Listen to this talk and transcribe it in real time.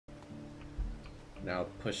Now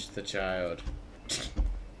push the child.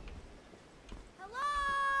 Hello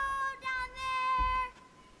down there.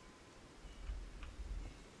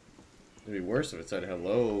 It'd be worse if it said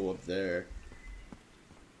hello up there.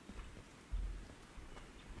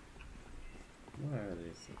 What are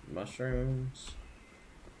these? Mushrooms?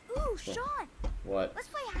 Ooh, Sean. What? Let's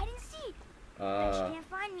play hide and seek. Bet you can't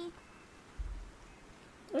find me.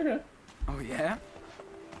 Okay. Oh, yeah?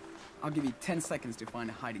 I'll give you 10 seconds to find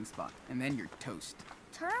a hiding spot, and then you're toast.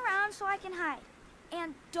 Turn around so I can hide.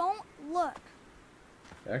 And don't look.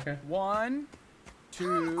 Okay. 1, 2...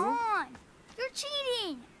 Come on. You're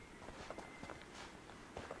cheating.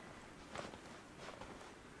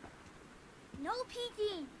 No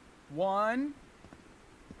peeking. 1,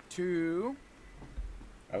 2,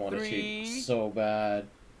 I want to 3, cheat so bad.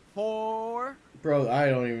 4, Bro, I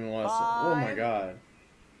don't even want to. Oh my 5, god.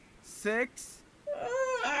 6,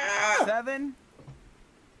 7,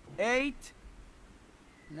 8,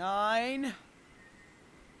 9,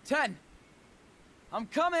 10. I'm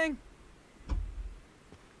coming.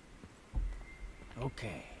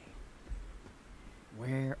 Okay.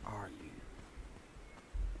 Where are you?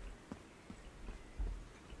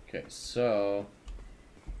 Okay, so.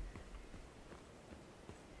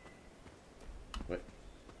 Wait.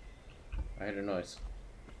 I heard a noise.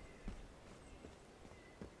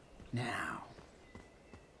 Now,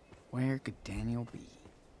 where could Daniel be?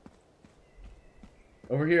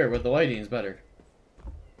 Over here, where the lighting is better.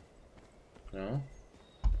 No?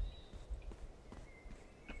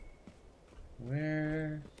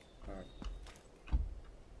 Where are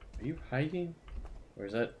you hiding? Or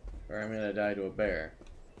is that where I'm gonna die to a bear?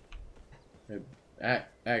 It'd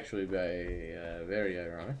actually be very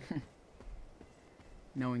ironic.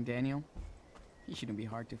 Knowing Daniel, he shouldn't be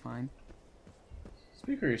hard to find.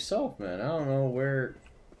 Speak for yourself, man. I don't know where,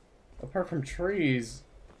 apart from trees.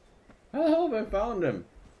 How the hell have I found him?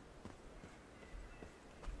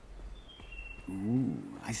 Ooh,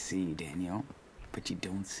 I see you, Daniel. But you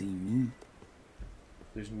don't see me.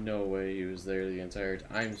 There's no way he was there the entire time.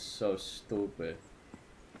 I'm so stupid.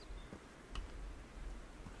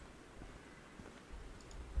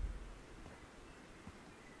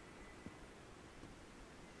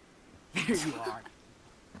 There you are.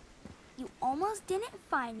 You almost didn't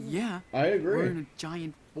find me. Yeah, I we're agree. in a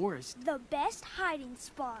giant forest. The best hiding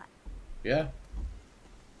spot. Yeah.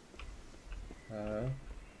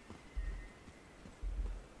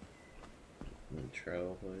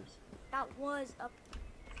 Trail place. That was up.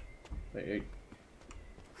 Wait,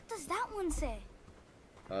 What does that one say?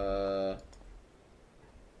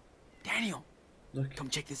 Daniel, look. come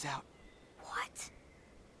check this out. What?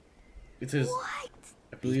 It says, What?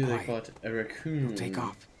 I believe they quiet. caught a raccoon. We'll take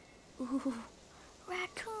off. Ooh,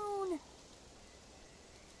 raccoon.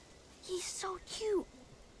 He's so cute.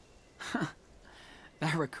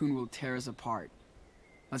 That raccoon will tear us apart.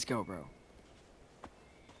 Let's go, bro.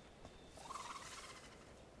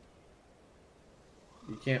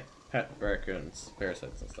 You can't pet raccoons,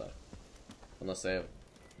 parasites and stuff. Unless they have,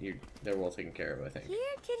 they're well taken care of, I think. Here,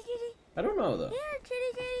 kitty kitty. I don't know, though. Here,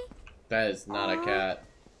 kitty kitty. That is not a Aw. cat.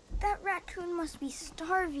 That raccoon must be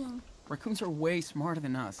starving. Raccoons are way smarter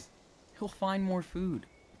than us. He'll find more food.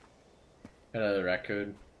 Another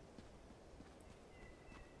raccoon.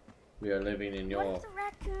 We are living in What your if the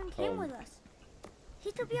raccoon came home. with us?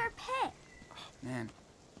 He could be our pet. Man,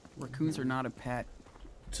 raccoons are not a pet.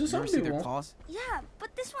 To You some ever see their people. claws? Yeah,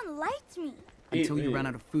 but this one liked me. Until you run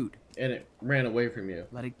out of food. And it ran away from you.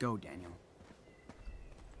 Let it go, Daniel.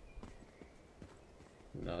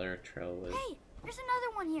 Another trail with... Hey, there's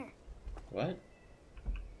another one here. What?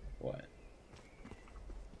 What?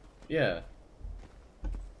 Yeah.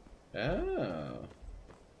 Oh.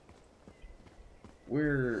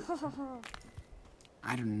 We're...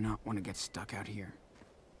 I do not want to get stuck out here.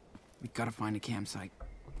 We gotta find a campsite.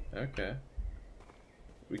 Okay.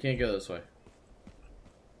 We can't go this way.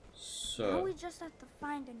 Now So... we just have to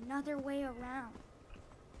find another way around.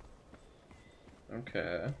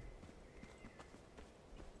 Okay.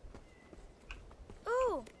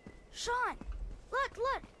 Ooh, Sean, look.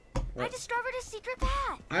 I What? discovered a secret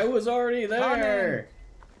path. I was already there!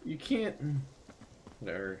 You can't...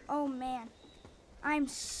 Whatever. Oh man, I'm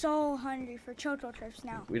so hungry for Choco Trips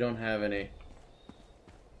now. We don't have any.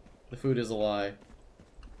 The food is a lie.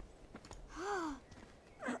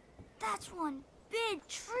 That's one big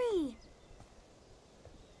tree.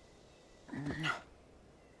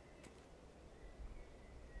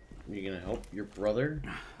 You gonna help your brother?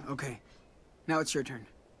 Okay, now it's your turn.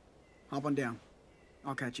 Hop on down.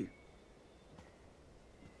 I'll catch you.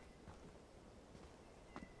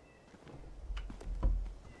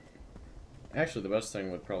 Actually, the best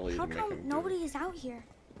thing would probably How to make him come nobody is out here?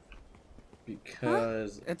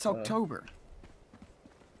 because It's October.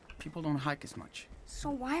 People don't hike as much. So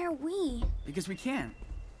why are we? Because we can.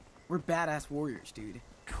 We're badass warriors, dude.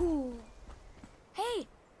 Cool. Hey,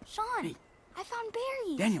 Sean. Hey. I found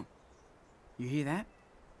berries. Daniel, you hear that?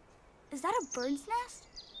 Is that a bird's nest?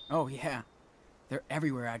 Oh, yeah. They're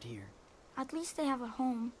everywhere out here. At least they have a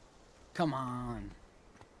home. Come on.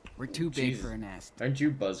 We're too big Jesus. for a nest. Aren't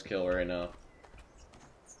you buzzkill right now?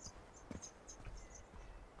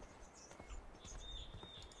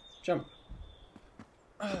 Jump.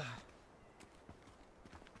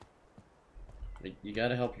 You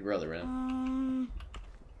gotta help your brother, man.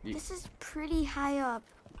 You- This is pretty high up.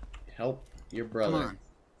 Help your Come brother. on.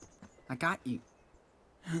 I got you.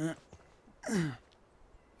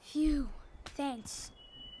 Phew. Thanks.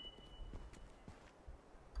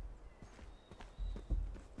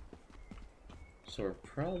 So we're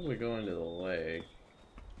probably going to the lake.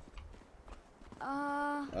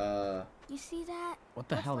 You see that? What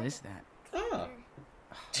the Looks hell like is that? Ah.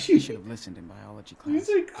 You should have listened in biology You class.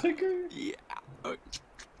 say clicker? Yeah.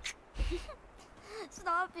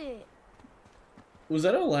 Stop it. Was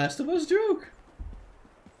that a Last of Us joke?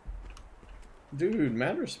 Dude,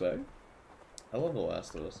 mad respect. I love The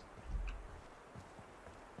Last of Us.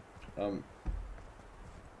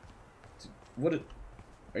 What it...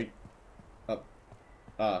 Are you...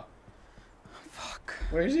 Fuck.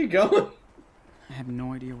 Where's he going? I have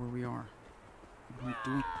no idea where we are. What are you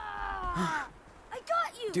doing? I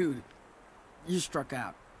got you. Dude, you struck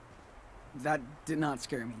out. That did not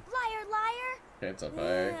scare me. Liar, liar. Pants on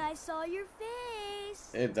fire. I saw your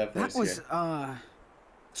face. It definitely That was, scared.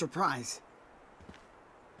 surprise.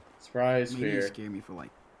 Surprise Maybe you fear. scared me for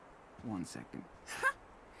like 1 second.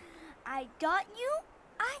 I got you.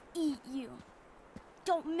 I eat you.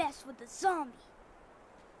 Don't mess with the zombie.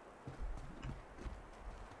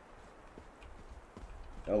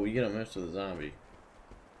 Oh, we get a mess with a zombie.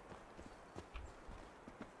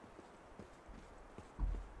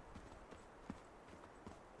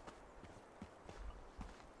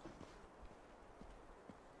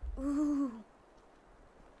 Ooh.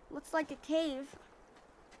 Looks like a cave.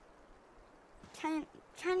 Kind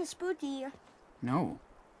of spooky. No.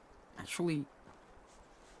 Actually,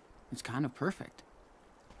 it's kind of perfect.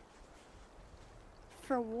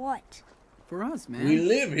 For what? For us, man. We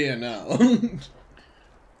live here now.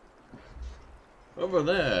 Over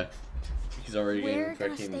there. He's already We're getting gonna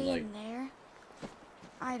fucking stay like... in there.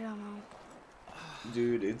 I don't know.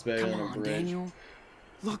 Dude, it's better Come than a on, bridge. Daniel.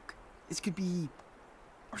 Look, this could be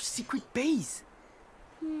our secret base.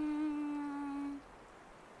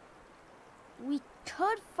 We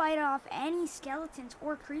could fight off any skeletons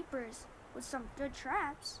or creepers with some good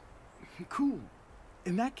traps. Cool.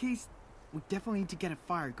 In that case, we definitely need to get a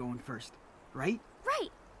fire going first, right? Right.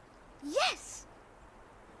 Yes.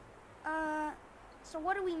 So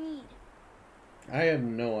what do we need? I have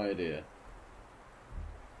no idea.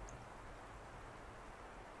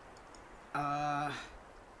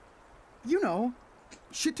 You know,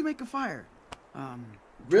 shit to make a fire.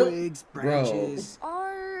 Real- Twigs, Bro. branches.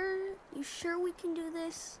 Are you sure we can do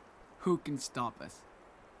this? Who can stop us?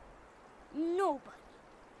 Nobody.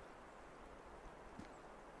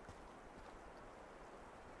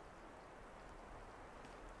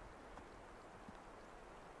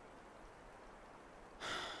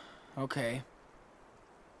 Okay.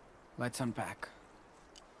 Let's unpack.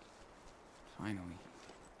 Finally.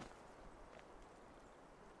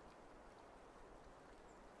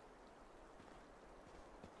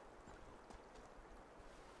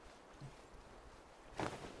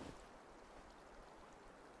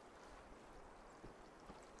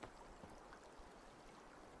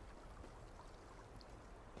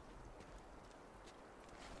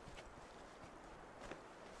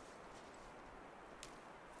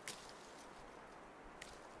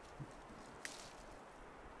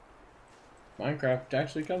 Minecraft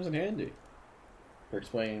actually comes in handy for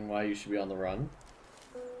explaining why you should be on the run.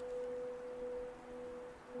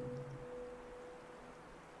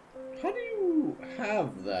 How do you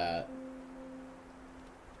have that?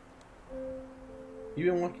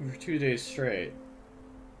 You've been walking for 2 days straight,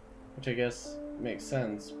 which I guess makes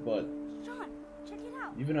sense, but Sean, check it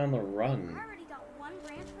out. you've been on the I run. already got one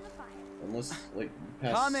branch for the fire. Unless, like,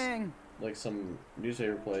 past, Coming! like, some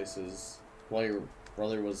newspaper places while your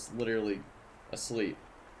brother was literally asleep.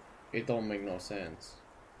 It don't make no sense.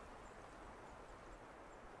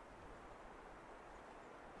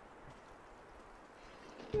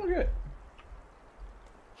 Okay.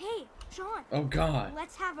 Hey, Sean, Oh god.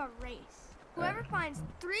 let's have a race. Whoever finds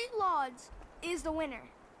 3 logs is the winner.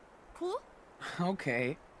 Cool?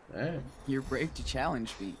 Okay. Alright. You're brave to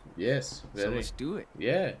challenge me. Yes, So very. let's do it.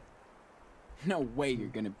 Yeah, No way you're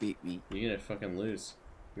gonna beat me. you're gonna fucking lose.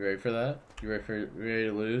 You ready for that? You ready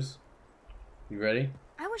to lose? You ready?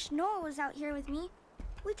 I wish Noah was out here with me.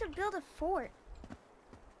 We could build a fort.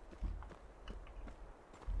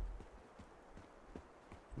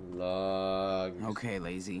 Logs. Okay,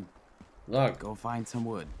 lazy. Log. Go find some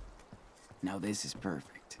wood. Now this is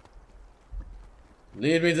perfect.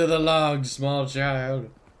 Lead me to the log, small child.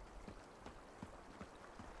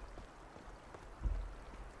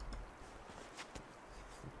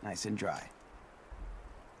 Nice and dry.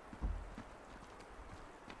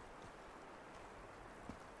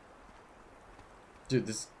 Dude,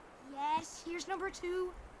 this. Yes, here's number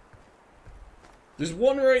 2. There's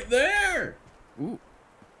one right there! Ooh,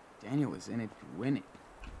 Daniel is in it to win it.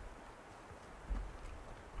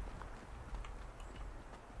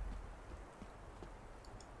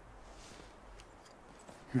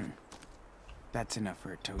 That's enough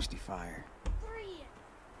for a toasty fire. 3.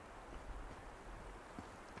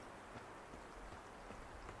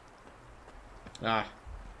 Ah.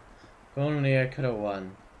 If only I could have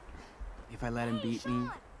won. If I let him beat me,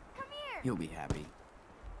 Sean, come here. he'll be happy.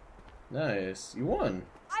 Nice. You won.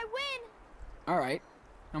 I win. All right,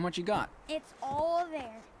 how much you got? It's all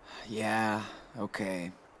there. Yeah,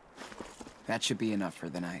 okay. That should be enough for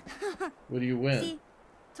the night. What do you win? See,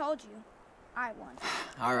 told you, I won.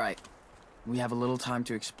 All right, we have a little time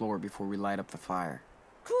to explore before we light up the fire.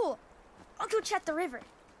 Cool. I'll go check the river.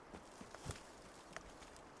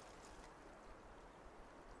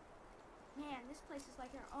 Man, this place is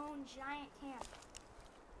like our own giant camp.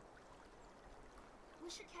 We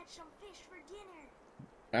should catch some fish for dinner.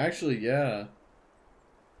 Actually, yeah.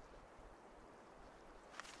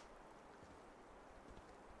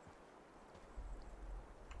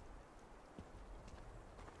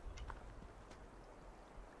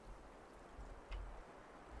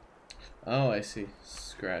 Oh, I see.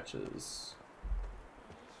 Scratches.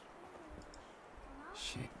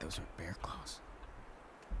 Shit, those are bear claws.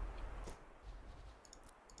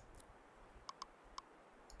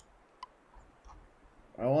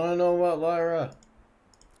 I want to know about Lyra.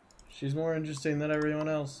 She's more interesting than everyone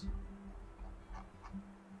else.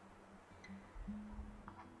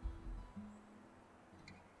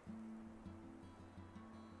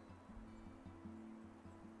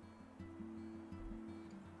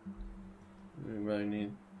 We really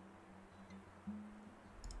need.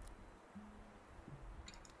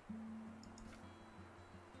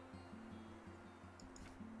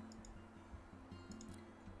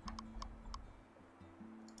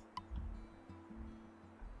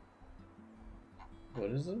 What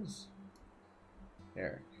is this?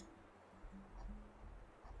 Eric.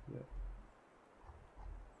 Yep.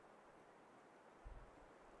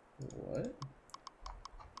 What?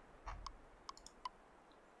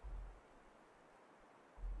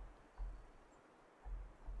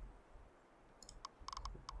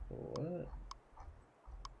 What?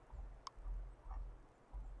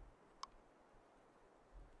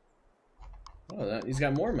 Oh, that he's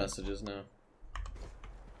got more messages now.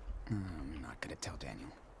 I'm not gonna tell Daniel.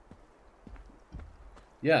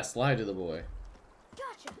 Yes, lie to the boy.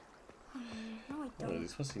 Gotcha. No, I What are don't.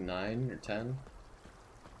 these supposed to be 9 or 10?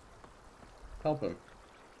 Help him.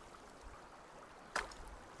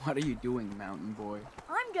 What are you doing, mountain boy?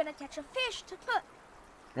 I'm gonna catch a fish to cook.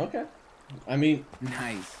 Okay. I mean,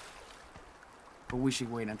 Nice. But we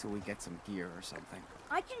should wait until we get some gear or something.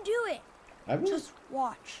 I can do it. I will. Just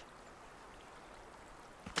watch.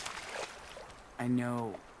 I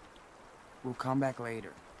know. We'll come back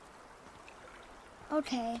later.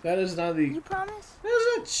 Okay. That is not the. You promise? That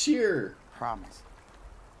is not cheer. Promise.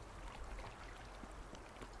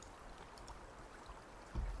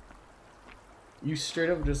 You straight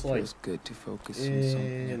up just like. Feels good to focus on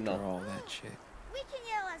something after no. all that shit. We can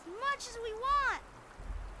yell as much as we want.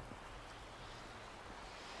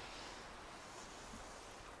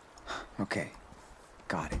 Okay.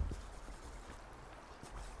 Got it.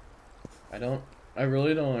 I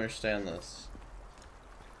really don't understand this.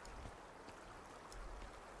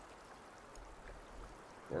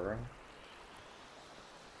 Girl.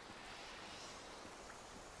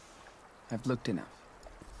 I've looked enough.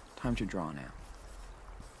 Time to draw now.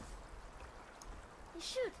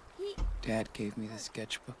 Shoot, Dad gave me the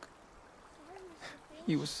sketchbook.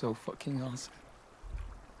 He was so fucking awesome.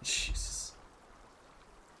 Jesus.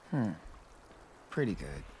 Pretty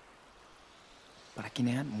good. But I can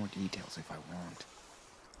add more details if I want.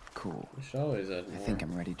 Cool. We should always add I more. think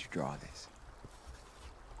I'm ready to draw this.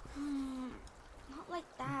 not like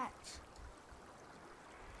that.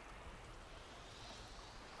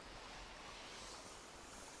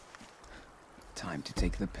 time to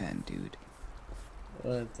take the pen, dude.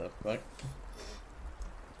 What the fuck?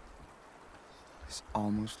 This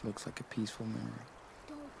almost looks like a peaceful memory.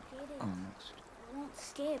 Don't hit it. Almost. It won't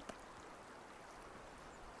skip.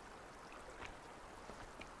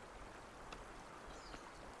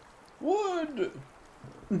 Wood!